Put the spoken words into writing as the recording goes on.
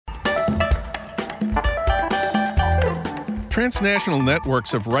Transnational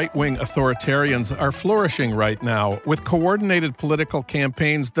networks of right-wing authoritarians are flourishing right now with coordinated political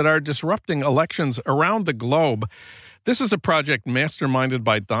campaigns that are disrupting elections around the globe. This is a project masterminded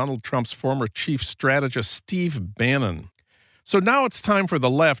by Donald Trump's former chief strategist, Steve Bannon. So now it's time for the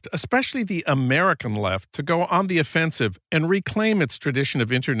left, especially the American left, to go on the offensive and reclaim its tradition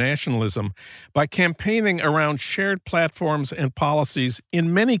of internationalism by campaigning around shared platforms and policies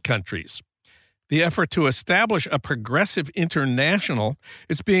in many countries. The effort to establish a progressive international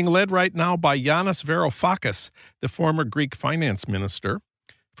is being led right now by Yanis Varoufakis, the former Greek finance minister.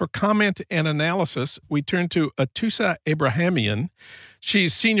 For comment and analysis, we turn to Atoussa Abrahamian.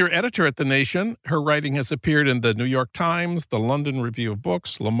 She's senior editor at The Nation. Her writing has appeared in the New York Times, the London Review of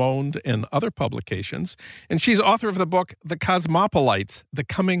Books, Le Monde, and other publications. And she's author of the book, The Cosmopolites, The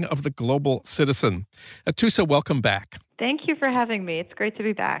Coming of the Global Citizen. Atoussa, welcome back. Thank you for having me. It's great to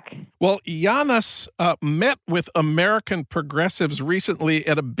be back. Well, Yanis met with American progressives recently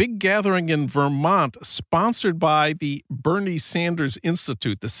at a big gathering in Vermont sponsored by the Bernie Sanders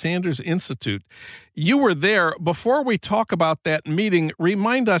Institute, the Sanders Institute. You were there. Before we talk about that meeting,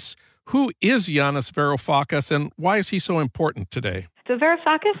 remind us, who is Yanis Varoufakis and why is he so important today? So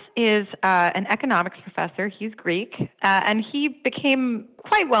Varoufakis is an economics professor. He's Greek, and he became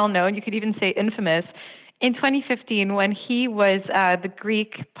quite well known, you could even say infamous, in 2015 when he was the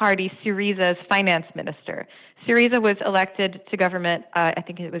Greek party Syriza's finance minister. Syriza was elected to government, I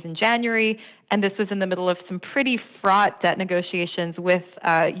think it was in January, and this was in the middle of some pretty fraught debt negotiations with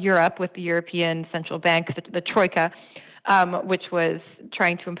Europe, with the European Central Bank, the Troika, which was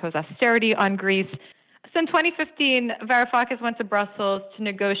trying to impose austerity on Greece. So in 2015, Varoufakis went to Brussels to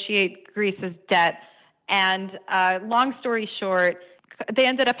negotiate Greece's debt, and long story short, they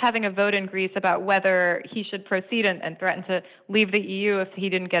ended up having a vote in Greece about whether he should proceed and threaten to leave the EU if he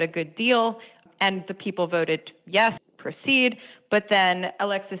didn't get a good deal. And the people voted yes, proceed. But then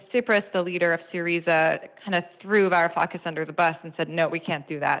Alexis Tsipras, the leader of Syriza, kind of threw Varoufakis under the bus and said, no, we can't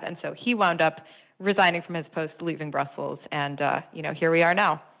do that. And so he wound up resigning from his post, leaving Brussels. And, here we are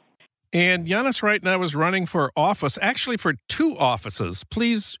now. And Yanis right now is running for office, actually for two offices.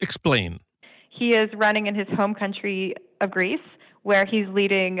 Please explain. He is running in his home country of Greece, where he's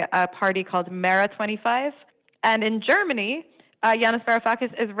leading a party called Mera25. And in Germany, Yanis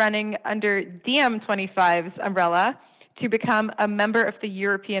Varoufakis is running under DiEM25's umbrella to become a member of the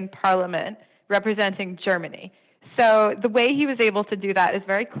European Parliament representing Germany. So the way he was able to do that is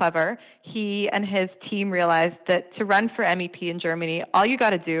very clever. He and his team realized that to run for MEP in Germany, all you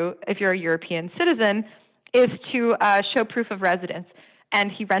got to do, if you're a European citizen, is to show proof of residence.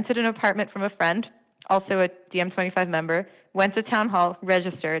 And he rented an apartment from a friend, also a DiEM25 member, went to town hall,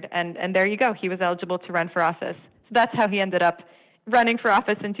 registered, and there you go. He was eligible to run for office. So that's how he ended up running for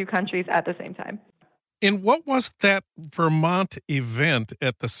office in two countries at the same time. And what was that Vermont event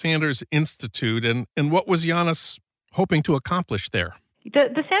at the Sanders Institute, and what was Yanis hoping to accomplish there?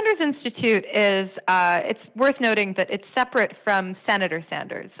 The Sanders Institute is, it's worth noting that it's separate from Senator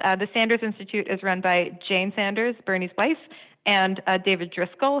Sanders. The Sanders Institute is run by Jane Sanders, Bernie's wife, and David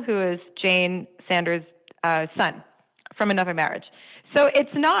Driscoll, who is Jane Sanders' son from another marriage. So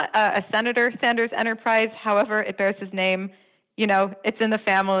it's not a Senator Sanders enterprise. However, it bears his name. It's in the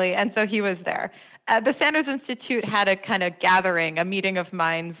family, and so he was there. The Sanders Institute had a kind of gathering, a meeting of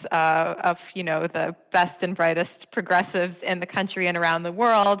minds of, the best and brightest progressives in the country and around the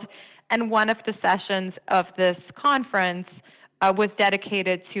world. And one of the sessions of this conference was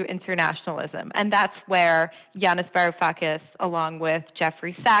dedicated to internationalism. And that's where Yanis Varoufakis, along with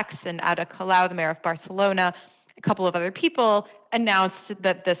Jeffrey Sachs and Ada Colau, the mayor of Barcelona, a couple of other people, announced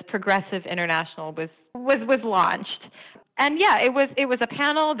that this progressive international was launched. And yeah, it was a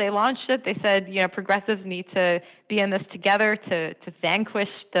panel. They launched it. They said, progressives need to be in this together to vanquish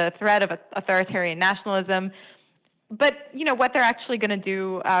the threat of authoritarian nationalism. But, what they're actually going to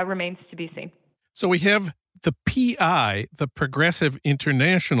do remains to be seen. So we have the PI, the Progressive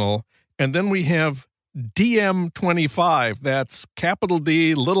International, and then we have DiEM25. That's capital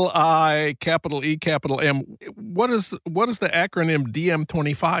D, little I, capital E, capital M. What does the acronym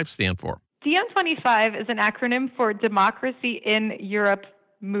DiEM25 stand for? DiEM25 is an acronym for Democracy in Europe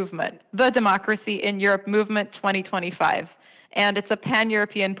Movement, the Democracy in Europe Movement 2025. And it's a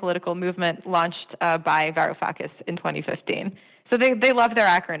pan-European political movement launched by Varoufakis in 2015. So they love their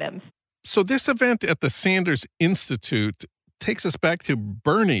acronyms. So this event at the Sanders Institute takes us back to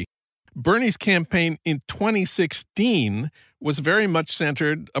Bernie. Bernie's campaign in 2016 was very much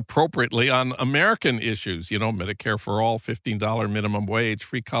centered appropriately on American issues, Medicare for all, $15 minimum wage,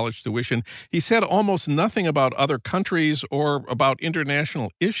 free college tuition. He said almost nothing about other countries or about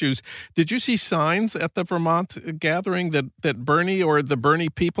international issues. Did you see signs at the Vermont gathering that Bernie or the Bernie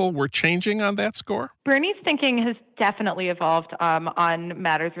people were changing on that score? Bernie's thinking has definitely evolved on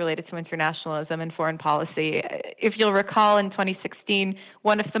matters related to internationalism and foreign policy. If you'll recall, in 2016,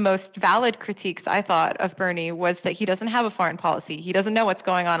 one of the most valid critiques, I thought, of Bernie was that he doesn't have a foreign policy. He doesn't know what's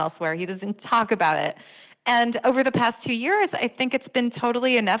going on elsewhere. He doesn't talk about it. And over the past 2 years, I think it's been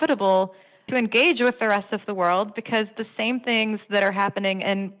totally inevitable to engage with the rest of the world because the same things that are happening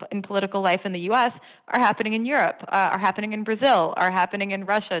in political life in the U.S. are happening in Europe, are happening in Brazil, are happening in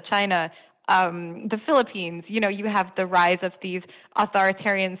Russia, China, the Philippines. You have the rise of these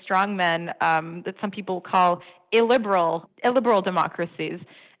authoritarian strongmen that some people call illiberal democracies.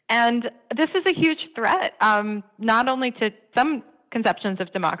 And this is a huge threat, not only to some conceptions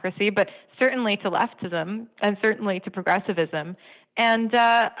of democracy, but certainly to leftism and certainly to progressivism. And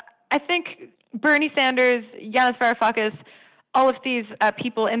I think Bernie Sanders, Yanis Varoufakis, all of these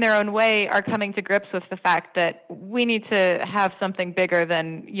people in their own way are coming to grips with the fact that we need to have something bigger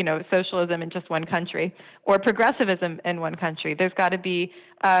than, socialism in just one country or progressivism in one country. There's got to be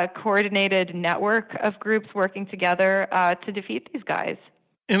a coordinated network of groups working together to defeat these guys.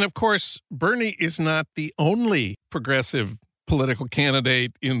 And of course, Bernie is not the only progressive political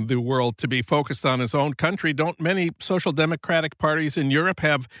candidate in the world to be focused on his own country. Don't many social democratic parties in Europe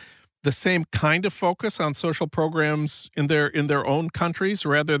have the same kind of focus on social programs in their own countries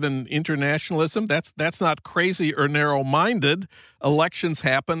rather than internationalism? That's not crazy or narrow-minded. Elections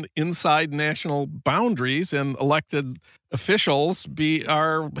happen inside national boundaries, and elected officials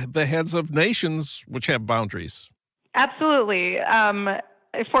are the heads of nations which have boundaries. Absolutely.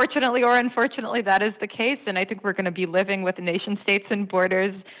 Fortunately or unfortunately, that is the case, and I think we're going to be living with nation states and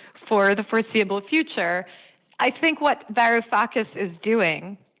borders for the foreseeable future. I think what Varoufakis is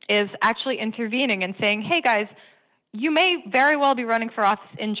doing is actually intervening and saying, hey guys, you may very well be running for office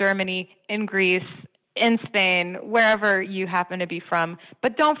in Germany, in Greece, in Spain, wherever you happen to be from,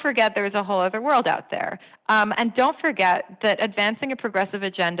 but don't forget there's a whole other world out there. And don't forget that advancing a progressive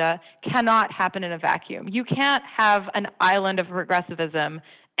agenda cannot happen in a vacuum. You can't have an island of progressivism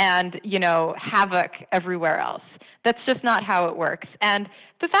and, havoc everywhere else. That's just not how it works. And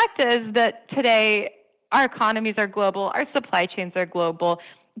the fact is that today our economies are global, our supply chains are global,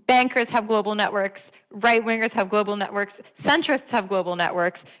 bankers have global networks, right-wingers have global networks, centrists have global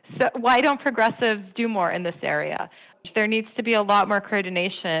networks. So why don't progressives do more in this area? There needs to be a lot more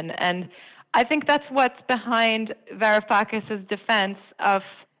coordination. And I think that's what's behind Varoufakis' defense of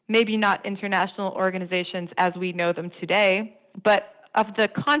maybe not international organizations as we know them today, but of the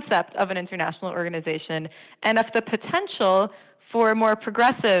concept of an international organization and of the potential for more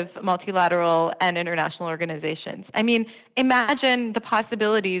progressive multilateral and international organizations. I mean, imagine the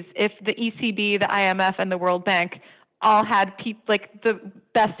possibilities if the ECB, the IMF, and the World Bank all had the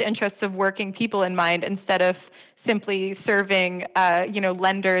best interests of working people in mind instead of simply serving,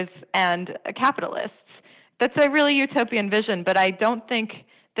 lenders and capitalists. That's a really utopian vision, but I don't think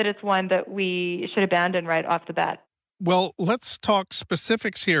that it's one that we should abandon right off the bat. Well, let's talk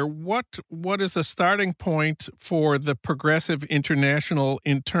specifics here. What is the starting point for the Progressive International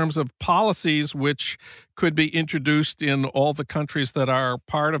in terms of policies which could be introduced in all the countries that are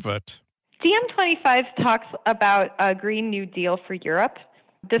part of it? DiEM25 talks about a Green New Deal for Europe.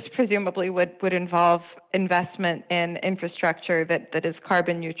 This presumably would involve investment in infrastructure that is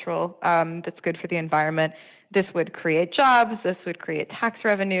carbon neutral, that's good for the environment. This would create jobs. This would create tax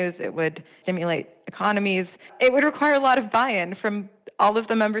revenues. It would stimulate economies. It would require a lot of buy-in from all of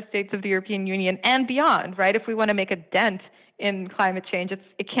the member states of the European Union and beyond, right? If we want to make a dent in climate change,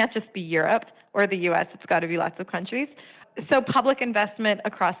 it can't just be Europe or the U.S. It's got to be lots of countries. So public investment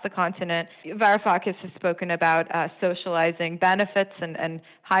across the continent. Varoufakis has spoken about socializing benefits and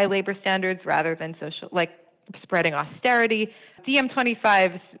high labor standards rather than spreading austerity.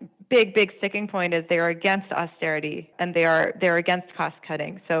 DiEM25's big sticking point is they are against austerity and they're against cost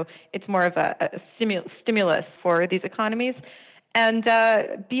cutting. So it's more of a stimulus for these economies. And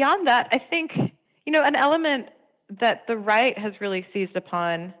beyond that, I think an element that the right has really seized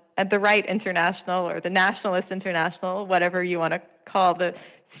upon, and the right international or the nationalist international, whatever you want to call the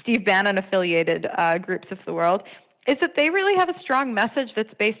Steve Bannon affiliated groups of the world, is that they really have a strong message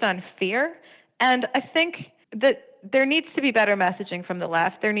that's based on fear. And I think that there needs to be better messaging from the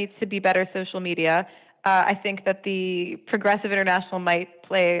left. There needs to be better social media. I think that the Progressive International might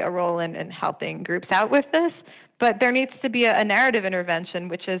play a role in helping groups out with this. But there needs to be a narrative intervention,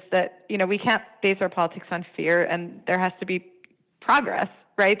 which is that, we can't base our politics on fear, and there has to be progress,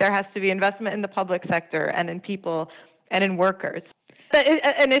 right? There has to be investment in the public sector and in people and in workers.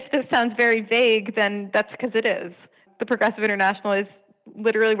 And if this sounds very vague, then that's because it is. The Progressive International is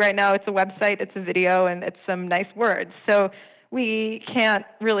literally right now, it's a website, it's a video, and it's some nice words. So we can't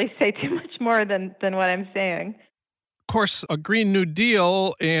really say too much more than what I'm saying. Of course, a Green New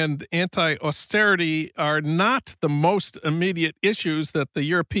Deal and anti-austerity are not the most immediate issues that the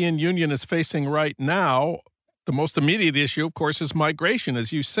European Union is facing right now. The most immediate issue, of course, is migration,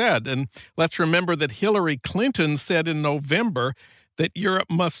 as you said. And let's remember that Hillary Clinton said in November that Europe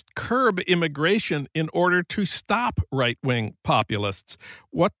must curb immigration in order to stop right-wing populists.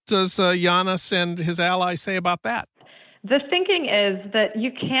 What does Yanis and his allies say about that? The thinking is that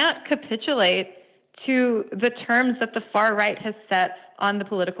you can't capitulate to the terms that the far right has set on the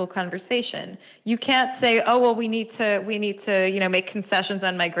political conversation. You can't say, oh, well, we need to make concessions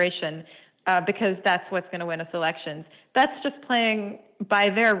on migration because that's what's going to win us elections. That's just playing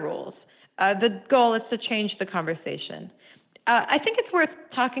by their rules. The goal is to change the conversation. I think it's worth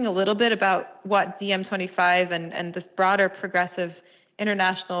talking a little bit about what DiEM25 and this broader progressive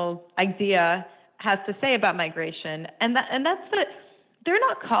international idea has to say about migration, and that's that they're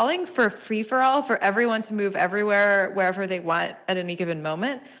not calling for a free-for-all for everyone to move everywhere, wherever they want at any given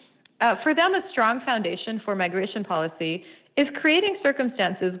moment. For them, a strong foundation for migration policy is creating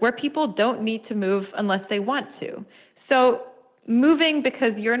circumstances where people don't need to move unless they want to. So moving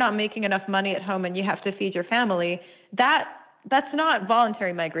because you're not making enough money at home and you have to feed your family, that's not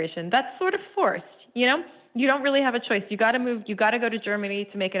voluntary migration. That's sort of forced, You don't really have a choice. You got to move. You got to go to Germany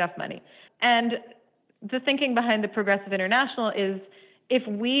to make enough money. And the thinking behind the Progressive International is if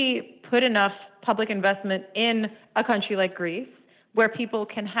we put enough public investment in a country like Greece, where people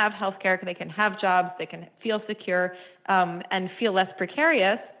can have health care, they can have jobs, they can feel secure and feel less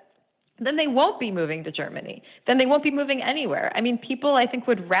precarious, then they won't be moving to Germany. Then they won't be moving anywhere. I mean, people, I think,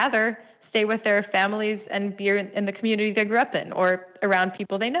 would rather stay with their families and be in the community they grew up in or around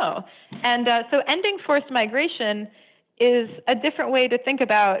people they know. And so ending forced migration is a different way to think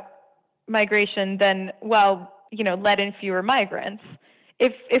about migration than, let in fewer migrants.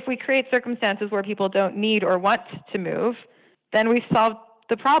 If we create circumstances where people don't need or want to move, then we've solved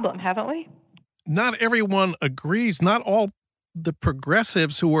the problem, haven't we? Not everyone agrees. Not all the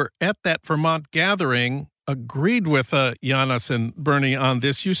progressives who were at that Vermont gathering agreed with Yanis and Bernie on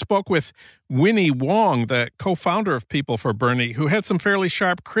this. You spoke with Winnie Wong, the co-founder of People for Bernie, who had some fairly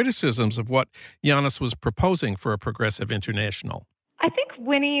sharp criticisms of what Yanis was proposing for a progressive international. I think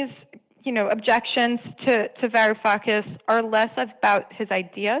Winnie's objections to Varoufakis are less about his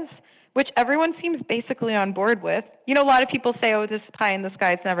ideas, which everyone seems basically on board with. A lot of people say, oh, this pie in the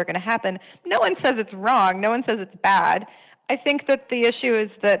sky, it's never going to happen. No one says it's wrong. No one says it's bad. I think that the issue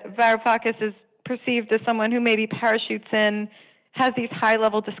is that Varoufakis is perceived as someone who maybe parachutes in, has these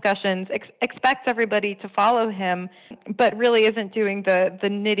high-level discussions, expects everybody to follow him, but really isn't doing the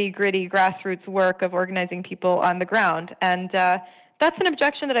nitty-gritty grassroots work of organizing people on the ground. And that's an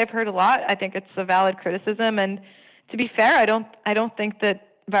objection that I've heard a lot. I think it's a valid criticism. And to be fair, I don't think that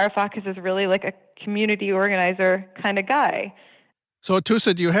Varoufakis is really like a community organizer kind of guy. So,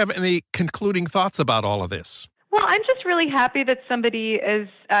 Atoussa, do you have any concluding thoughts about all of this? Well, I'm just really happy that somebody is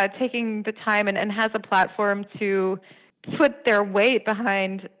taking the time and has a platform to put their weight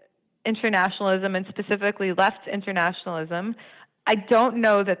behind internationalism and specifically left internationalism. I don't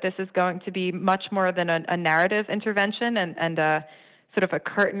know that this is going to be much more than a narrative intervention and a sort of a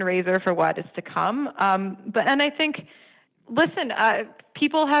curtain raiser for what is to come. And I think, listen,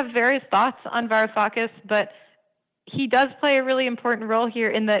 people have various thoughts on Varoufakis, but he does play a really important role here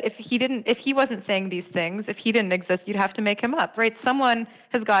in that if he wasn't saying these things, if he didn't exist, you'd have to make him up, right? Someone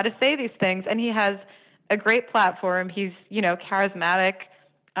has got to say these things, and he has a great platform. He's, charismatic.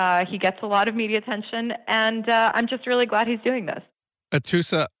 He gets a lot of media attention, and I'm just really glad he's doing this.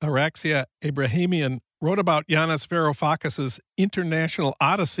 Atoussa Araxia Ibrahimian wrote about Yanis Varoufakis' international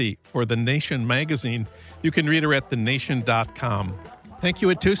odyssey for The Nation magazine. You can read her at thenation.com. Thank you,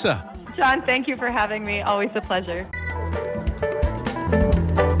 Atoussa. John, thank you for having me. Always a pleasure.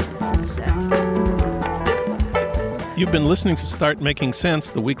 You've been listening to Start Making Sense,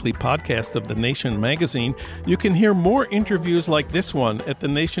 the weekly podcast of The Nation magazine. You can hear more interviews like this one at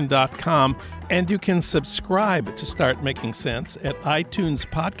thenation.com, and you can subscribe to Start Making Sense at iTunes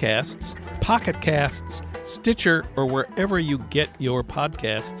Podcasts, Pocket Casts, Stitcher, or wherever you get your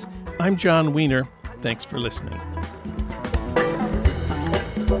podcasts. I'm John Wiener. Thanks for listening.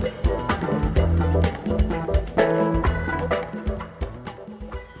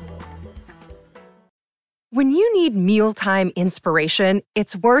 When you need mealtime inspiration,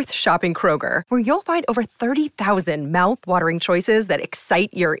 it's worth shopping Kroger, where you'll find over 30,000 mouth-watering choices that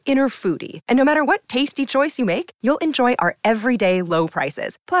excite your inner foodie. And no matter what tasty choice you make, you'll enjoy our everyday low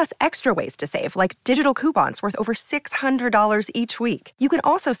prices, plus extra ways to save, like digital coupons worth over $600 each week. You can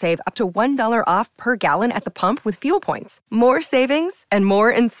also save up to $1 off per gallon at the pump with fuel points. More savings and more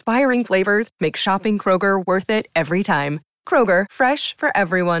inspiring flavors make shopping Kroger worth it every time. Kroger, fresh for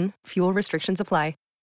everyone. Fuel restrictions apply.